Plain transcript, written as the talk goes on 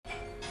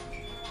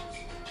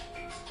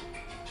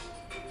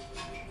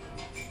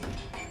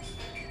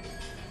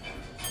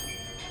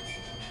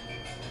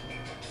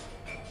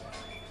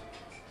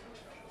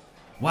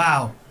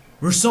Wow,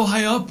 we're so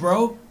high up,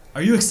 bro.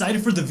 Are you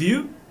excited for the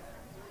view?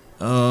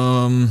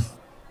 Um,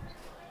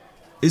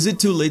 is it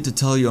too late to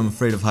tell you I'm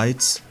afraid of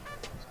heights?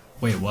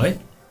 Wait, what?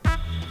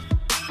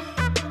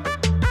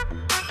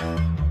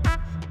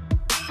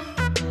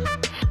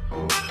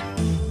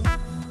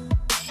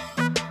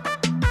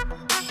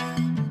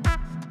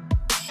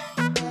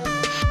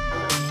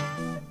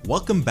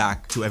 Welcome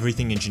back to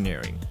Everything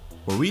Engineering,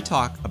 where we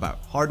talk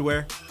about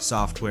hardware,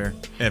 software,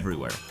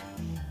 everywhere.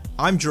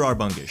 I'm Gerard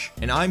Bungish,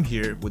 and I'm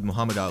here with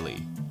Muhammad Ali.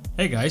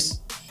 Hey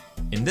guys.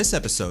 In this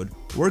episode,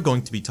 we're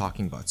going to be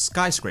talking about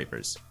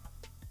skyscrapers.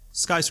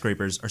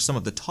 Skyscrapers are some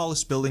of the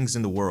tallest buildings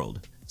in the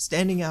world,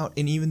 standing out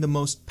in even the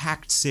most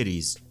packed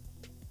cities.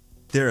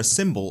 They're a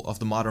symbol of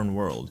the modern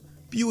world,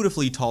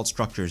 beautifully tall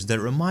structures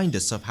that remind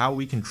us of how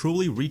we can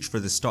truly reach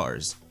for the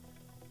stars.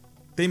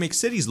 They make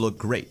cities look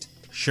great,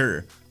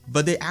 sure,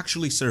 but they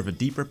actually serve a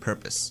deeper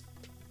purpose.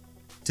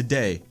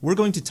 Today, we're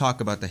going to talk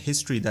about the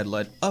history that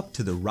led up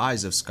to the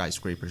rise of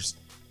skyscrapers,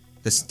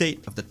 the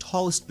state of the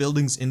tallest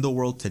buildings in the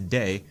world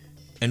today,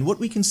 and what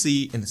we can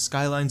see in the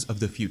skylines of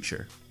the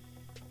future.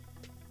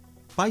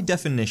 By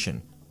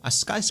definition, a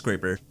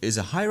skyscraper is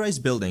a high-rise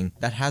building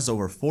that has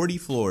over 40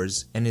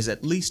 floors and is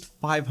at least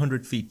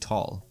 500 feet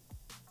tall.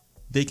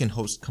 They can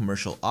host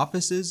commercial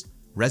offices,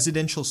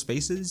 residential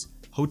spaces,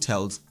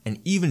 hotels,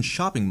 and even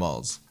shopping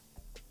malls.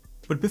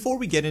 But before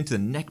we get into the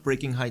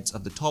neck-breaking heights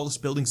of the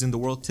tallest buildings in the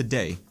world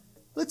today,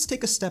 let's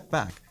take a step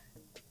back.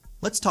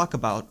 Let's talk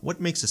about what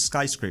makes a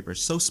skyscraper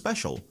so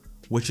special,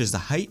 which is the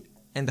height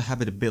and the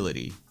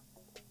habitability.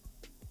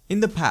 In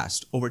the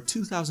past, over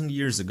 2,000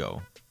 years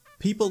ago,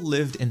 people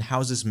lived in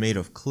houses made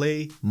of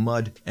clay,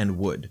 mud, and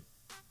wood.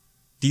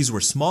 These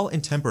were small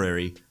and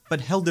temporary, but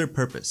held their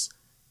purpose,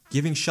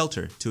 giving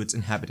shelter to its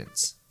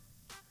inhabitants.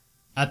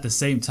 At the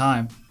same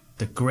time,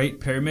 the Great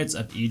Pyramids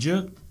of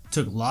Egypt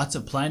took lots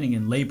of planning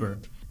and labor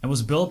and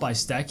was built by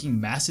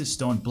stacking massive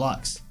stone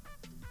blocks.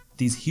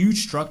 These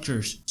huge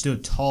structures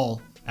stood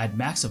tall at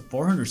max of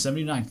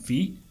 479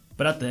 feet,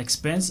 but at the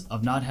expense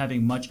of not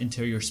having much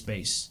interior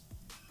space.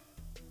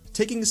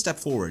 Taking a step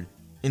forward,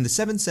 in the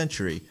 7th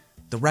century,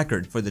 the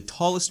record for the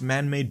tallest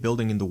man-made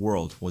building in the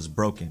world was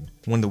broken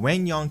when the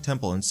Wangryong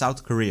Temple in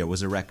South Korea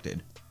was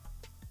erected.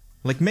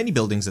 Like many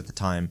buildings at the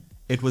time,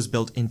 it was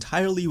built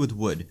entirely with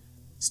wood,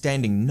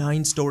 standing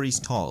 9 stories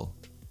tall.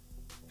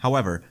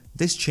 However,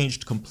 this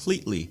changed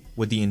completely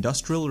with the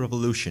Industrial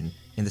Revolution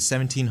in the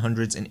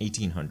 1700s and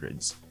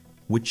 1800s,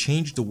 which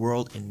changed the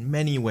world in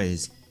many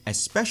ways,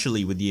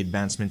 especially with the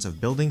advancements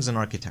of buildings and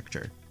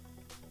architecture.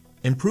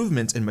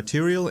 Improvements in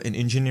material and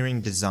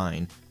engineering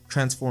design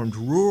transformed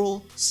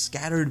rural,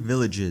 scattered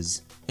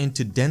villages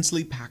into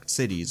densely packed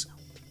cities.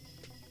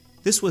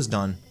 This was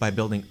done by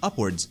building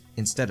upwards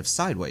instead of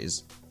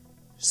sideways.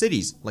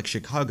 Cities like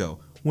Chicago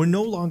were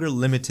no longer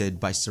limited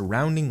by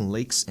surrounding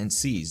lakes and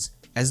seas,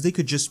 as they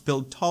could just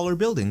build taller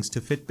buildings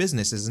to fit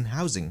businesses and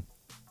housing.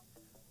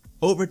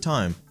 Over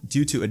time,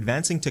 due to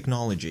advancing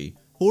technology,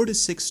 4 to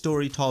 6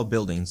 story tall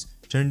buildings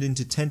turned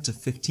into 10 to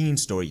 15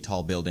 story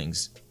tall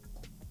buildings.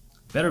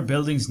 Better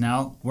buildings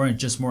now weren't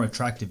just more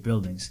attractive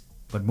buildings,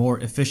 but more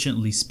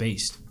efficiently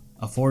spaced,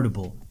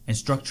 affordable, and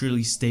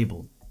structurally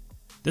stable.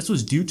 This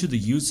was due to the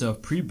use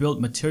of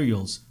pre-built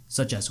materials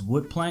such as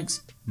wood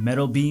planks,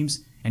 metal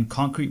beams, and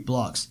concrete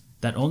blocks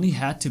that only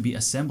had to be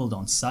assembled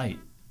on site.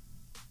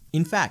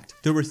 In fact,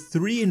 there were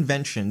 3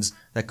 inventions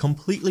that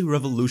completely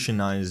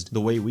revolutionized the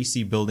way we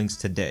see buildings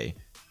today.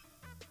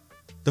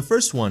 The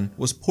first one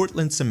was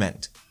Portland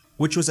cement,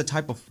 which was a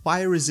type of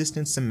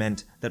fire-resistant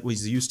cement that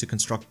was used to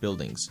construct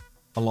buildings,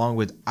 along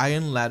with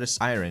iron lattice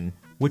iron,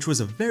 which was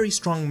a very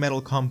strong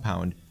metal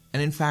compound,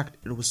 and in fact,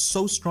 it was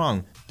so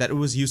strong that it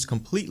was used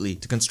completely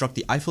to construct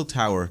the Eiffel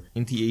Tower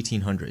in the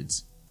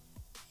 1800s.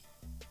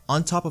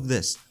 On top of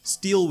this,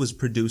 steel was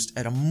produced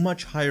at a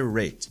much higher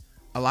rate,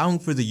 allowing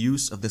for the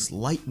use of this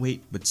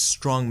lightweight but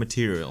strong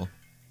material.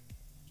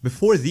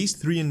 Before these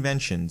 3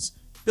 inventions,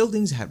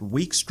 buildings had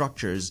weak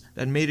structures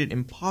that made it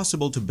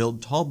impossible to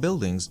build tall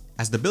buildings,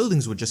 as the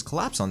buildings would just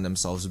collapse on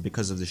themselves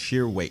because of the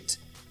sheer weight.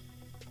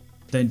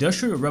 The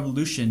Industrial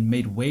Revolution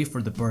made way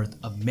for the birth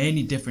of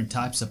many different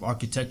types of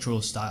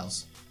architectural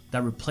styles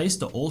that replaced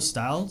the old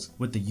styles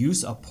with the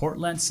use of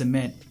Portland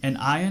cement and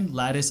iron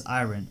lattice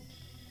iron.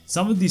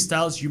 Some of these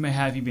styles you may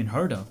have even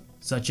heard of,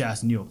 such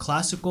as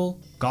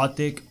neoclassical,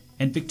 Gothic,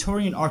 and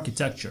Victorian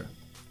architecture.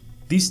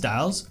 These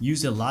styles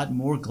used a lot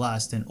more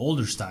glass than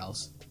older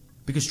styles,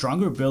 because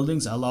stronger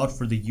buildings allowed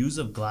for the use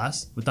of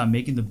glass without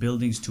making the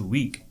buildings too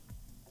weak.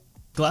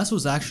 Glass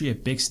was actually a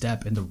big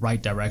step in the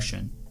right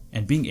direction,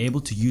 and being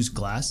able to use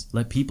glass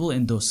let people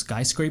in those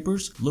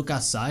skyscrapers look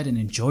outside and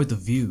enjoy the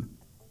view,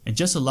 and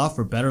just allow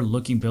for better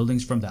looking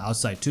buildings from the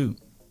outside too.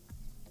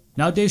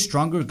 Nowadays,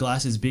 stronger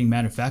glass is being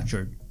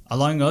manufactured,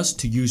 allowing us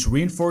to use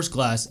reinforced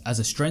glass as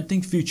a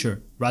strengthening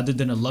feature rather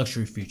than a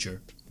luxury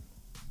feature.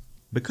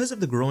 Because of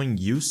the growing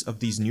use of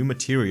these new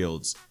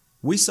materials,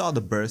 we saw the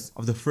birth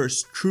of the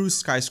first true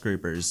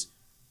skyscrapers,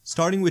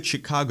 starting with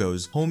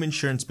Chicago's Home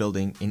Insurance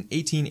Building in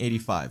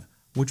 1885,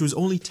 which was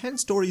only 10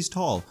 stories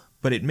tall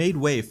but it made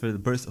way for the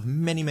birth of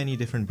many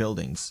different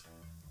buildings.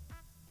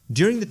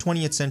 During the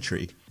 20th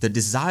century, the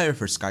desire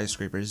for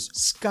skyscrapers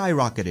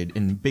skyrocketed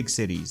in big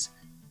cities.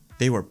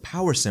 They were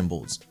power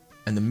symbols,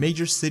 and the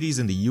major cities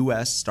in the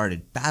US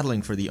started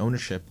battling for the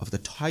ownership of the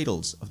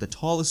titles of the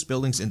tallest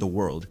buildings in the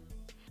world.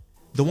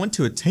 The one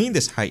to attain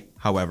this height,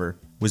 however,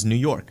 was New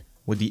York,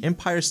 with the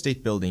Empire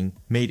State Building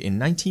made in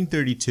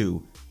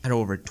 1932 at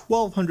over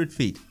 1,200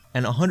 feet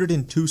and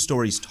 102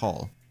 stories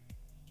tall.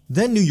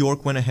 Then New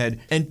York went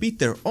ahead and beat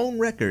their own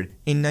record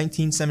in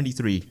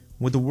 1973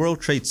 with the World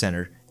Trade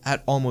Center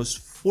at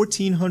almost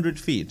 1,400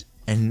 feet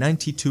and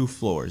 92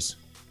 floors.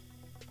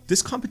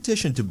 This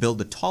competition to build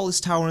the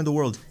tallest tower in the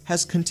world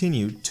has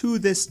continued to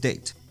this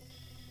date.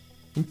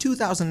 In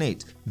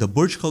 2008, the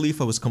Burj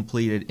Khalifa was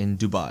completed in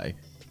Dubai,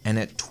 and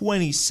at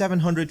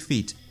 2,700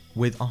 feet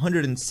with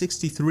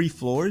 163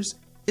 floors,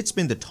 it's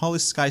been the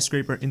tallest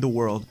skyscraper in the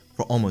world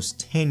for almost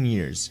 10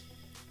 years.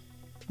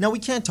 Now we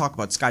can't talk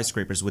about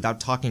skyscrapers without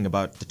talking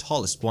about the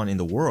tallest one in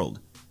the world.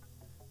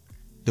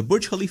 The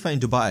Burj Khalifa in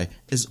Dubai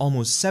is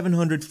almost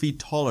 700 feet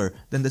taller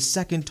than the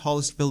second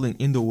tallest building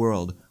in the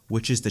world,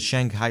 which is the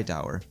Shanghai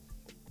Tower.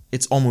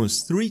 It's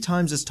almost 3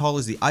 times as tall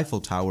as the Eiffel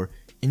Tower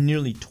and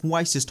nearly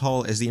twice as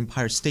tall as the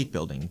Empire State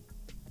Building.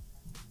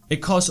 It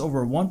cost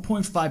over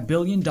 $1.5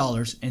 billion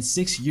and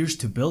 6 years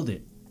to build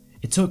it.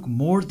 It took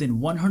more than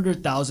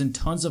 100,000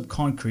 tons of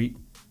concrete,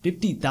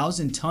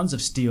 50,000 tons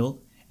of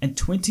steel, and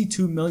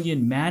 22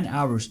 million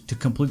man-hours to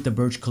complete the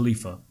Burj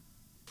Khalifa.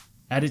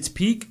 At its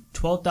peak,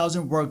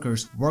 12,000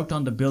 workers worked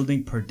on the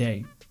building per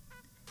day.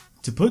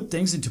 To put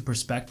things into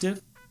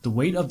perspective, the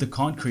weight of the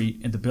concrete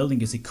in the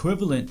building is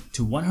equivalent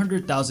to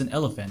 100,000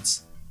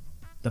 elephants.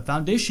 The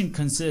foundation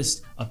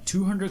consists of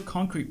 200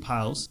 concrete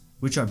piles,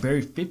 which are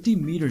buried 50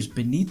 meters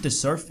beneath the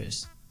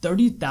surface.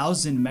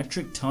 30,000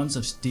 metric tons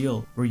of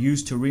steel were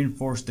used to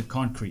reinforce the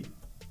concrete.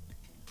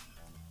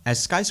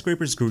 As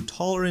skyscrapers grew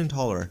taller and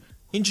taller,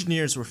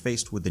 engineers were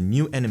faced with the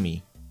new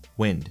enemy,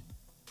 wind.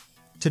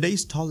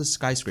 Today's tallest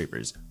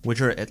skyscrapers, which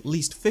are at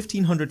least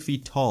 1,500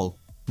 feet tall,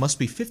 must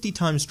be 50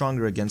 times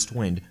stronger against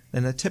wind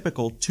than the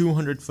typical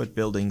 200-foot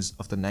buildings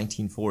of the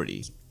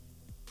 1940s.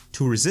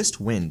 To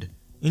resist wind,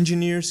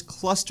 engineers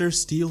cluster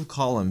steel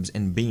columns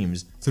and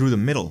beams through the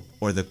middle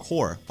or the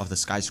core of the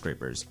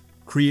skyscrapers,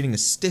 creating a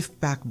stiff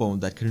backbone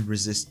that can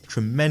resist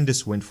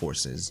tremendous wind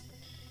forces.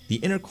 The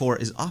inner core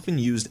is often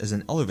used as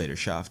an elevator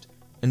shaft,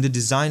 and the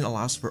design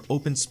allows for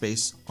open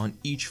space on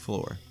each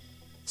floor.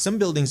 Some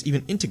buildings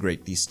even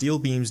integrate these steel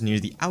beams near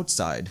the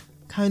outside,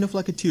 kind of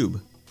like a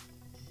tube.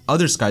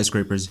 Other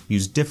skyscrapers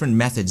use different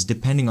methods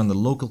depending on the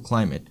local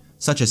climate,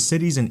 such as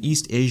cities in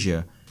East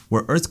Asia,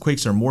 where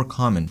earthquakes are more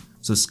common,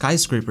 so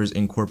skyscrapers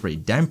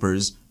incorporate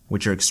dampers,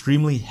 which are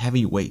extremely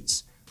heavy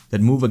weights,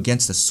 that move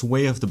against the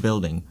sway of the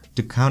building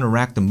to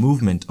counteract the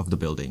movement of the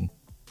building.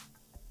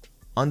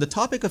 On the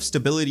topic of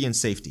stability and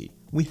safety,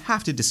 we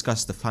have to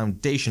discuss the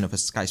foundation of a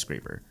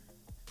skyscraper.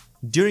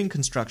 During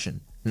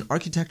construction, an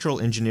architectural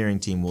engineering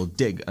team will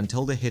dig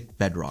until they hit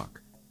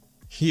bedrock.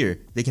 Here,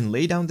 they can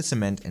lay down the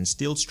cement and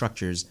steel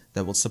structures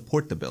that will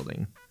support the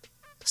building.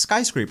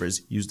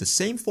 Skyscrapers use the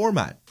same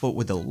format, but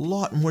with a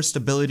lot more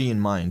stability in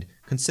mind,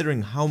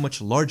 considering how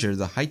much larger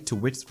the height to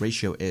width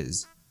ratio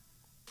is.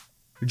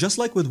 Just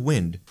like with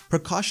wind,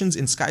 precautions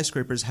in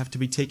skyscrapers have to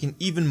be taken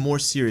even more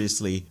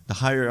seriously the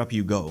higher up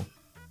you go.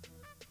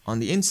 On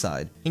the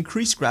inside,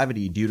 increased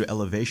gravity due to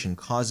elevation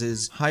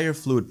causes higher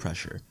fluid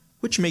pressure,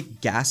 which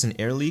make gas and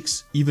air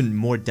leaks even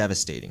more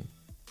devastating.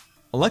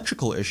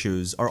 Electrical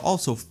issues are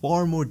also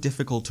far more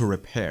difficult to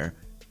repair,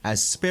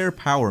 as spare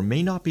power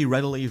may not be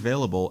readily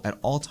available at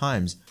all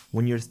times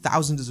when you're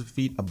thousands of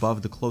feet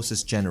above the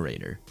closest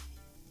generator.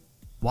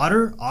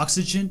 Water,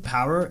 oxygen,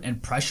 power,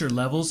 and pressure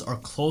levels are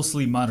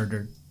closely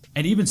monitored,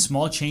 and even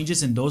small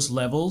changes in those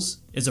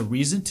levels is a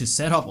reason to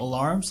set up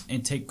alarms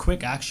and take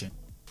quick action.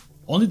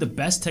 Only the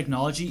best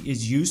technology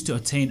is used to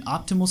attain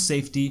optimal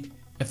safety,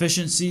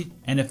 efficiency,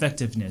 and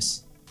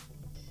effectiveness.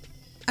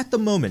 At the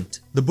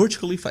moment, the Burj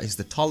Khalifa is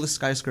the tallest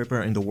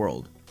skyscraper in the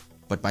world,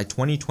 but by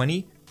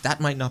 2020,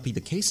 that might not be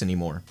the case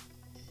anymore.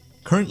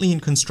 Currently in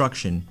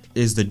construction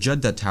is the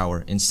Jeddah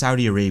Tower in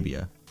Saudi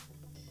Arabia.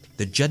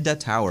 The Jeddah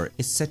Tower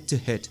is set to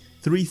hit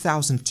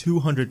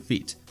 3,200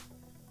 feet.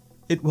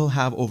 It will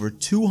have over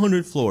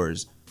 200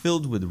 floors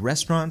filled with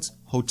restaurants,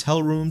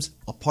 hotel rooms,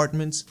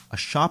 apartments, a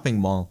shopping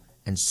mall,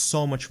 and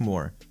so much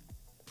more.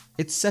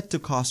 It's set to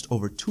cost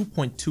over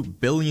 $2.2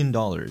 billion,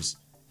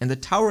 and the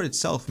tower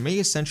itself may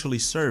essentially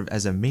serve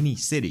as a mini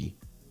city.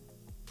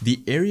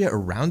 The area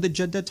around the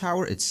Jeddah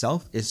Tower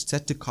itself is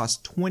set to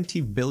cost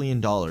 $20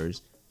 billion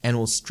and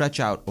will stretch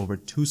out over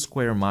 2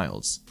 square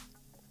miles.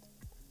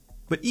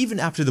 But even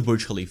after the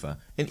Burj Khalifa,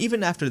 and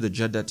even after the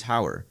Jeddah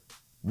Tower,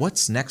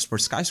 what's next for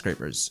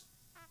skyscrapers?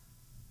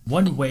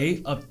 One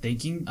way of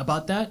thinking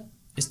about that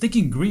is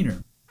thinking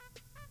greener.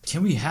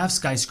 Can we have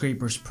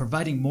skyscrapers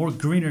providing more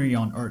greenery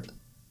on Earth?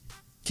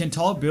 Can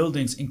tall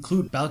buildings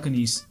include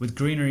balconies with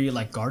greenery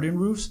like garden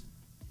roofs?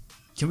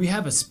 Can we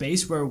have a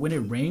space where when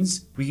it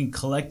rains, we can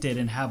collect it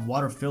and have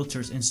water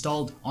filters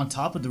installed on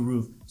top of the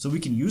roof so we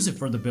can use it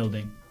for the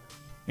building?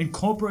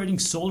 incorporating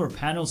solar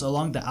panels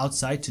along the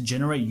outside to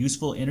generate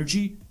useful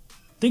energy?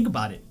 Think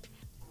about it.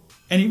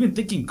 And even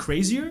thinking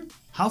crazier,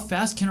 how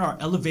fast can our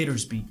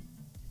elevators be?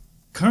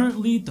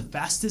 Currently, the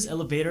fastest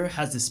elevator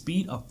has the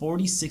speed of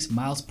 46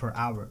 miles per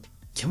hour.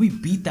 Can we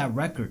beat that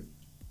record?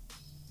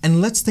 And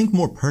let's think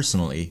more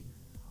personally.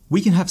 We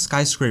can have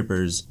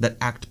skyscrapers that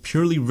act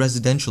purely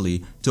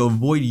residentially to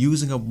avoid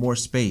using up more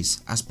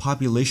space as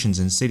populations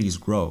in cities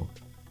grow.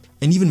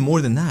 And even more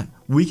than that,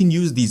 we can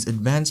use these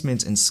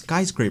advancements in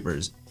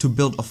skyscrapers to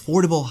build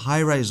affordable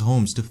high-rise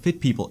homes to fit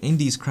people in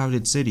these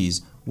crowded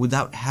cities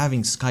without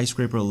having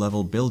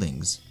skyscraper-level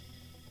buildings.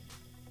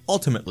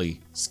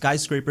 Ultimately,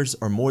 skyscrapers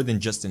are more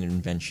than just an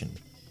invention.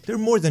 They're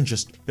more than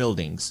just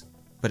buildings,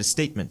 but a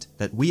statement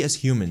that we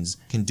as humans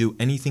can do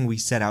anything we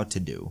set out to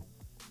do.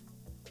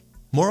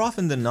 More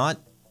often than not,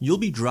 you'll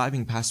be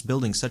driving past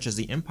buildings such as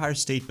the Empire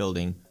State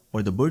Building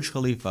or the Burj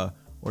Khalifa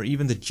or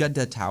even the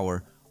Jeddah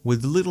Tower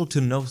with little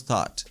to no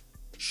thought,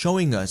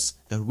 showing us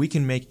that we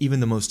can make even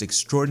the most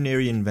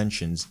extraordinary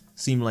inventions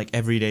seem like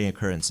everyday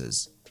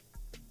occurrences.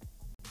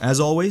 As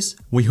always,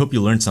 we hope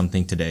you learned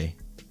something today.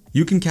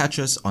 You can catch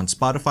us on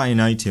Spotify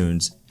and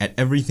iTunes at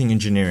Everything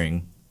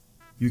Engineering.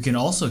 You can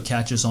also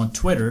catch us on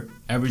Twitter,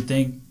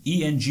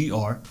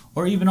 EverythingENGR,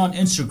 or even on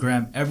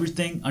Instagram,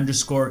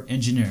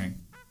 Everything_engineering.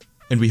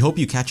 And we hope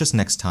you catch us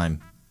next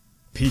time.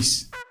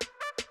 Peace.